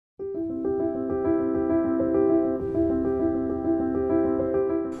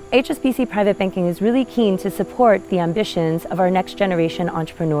HSBC Private Banking is really keen to support the ambitions of our next generation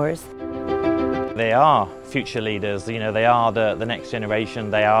entrepreneurs. They are future leaders, they are the next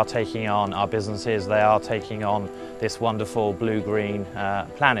generation. They are taking on our businesses, they are taking on this wonderful blue-green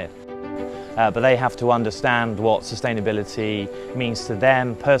planet. But they have to understand what sustainability means to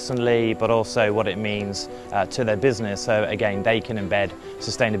them personally, but also what it means to their business. So again, they can embed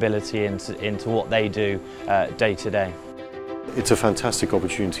sustainability into what they do day to day. It's a fantastic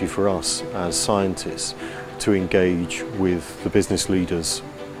opportunity for us as scientists to engage with the business leaders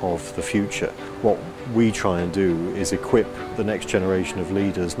of the future. What we try and do is equip the next generation of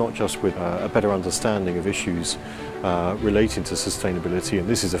leaders not just with a better understanding of issues relating to sustainability, and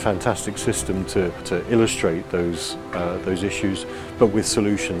this is a fantastic system to illustrate those issues, but with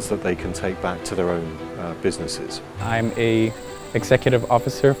solutions that they can take back to their own businesses. I'm an executive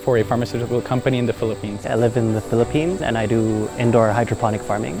officer for a pharmaceutical company in the Philippines. I live in the Philippines and I do indoor hydroponic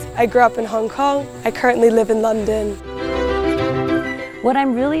farming. I grew up in Hong Kong. I currently live in London. What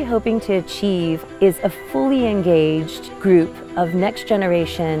I'm really hoping to achieve is a fully engaged group of next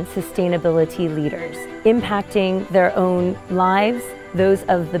generation sustainability leaders, impacting their own lives, those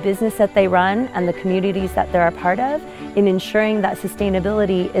of the business that they run and the communities that they're a part of, in ensuring that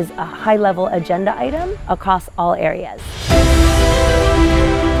sustainability is a high-level agenda item across all areas.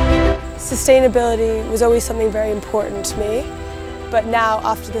 Sustainability was always something very important to me, but now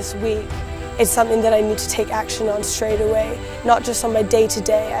after this week, it's something that I need to take action on straight away, not just on my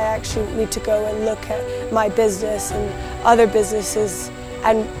day-to-day. I actually need to go and look at my business and other businesses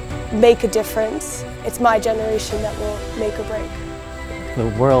and make a difference. It's my generation that will make or break.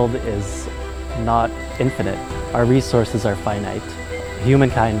 The world is not infinite. Our resources are finite.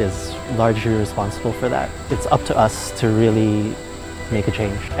 Humankind is largely responsible for that. It's up to us to really make a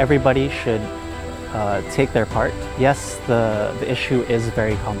change. Everybody should take their part. Yes, the issue is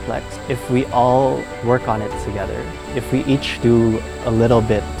very complex. If we all work on it together, if we each do a little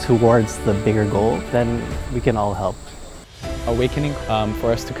bit towards the bigger goal, then we can all help. Awakening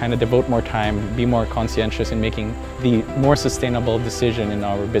for us to kind of devote more time, be more conscientious in making the more sustainable decision in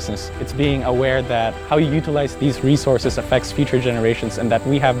our business. It's being aware that how you utilize these resources affects future generations and that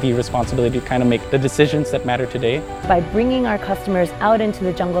we have the responsibility to kind of make the decisions that matter today. By bringing our customers out into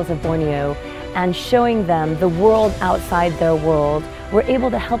the jungles of Borneo and showing them the world outside their world, we're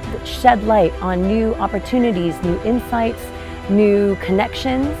able to help shed light on new opportunities, new insights, new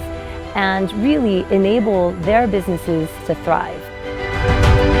connections, and really enable their businesses to thrive.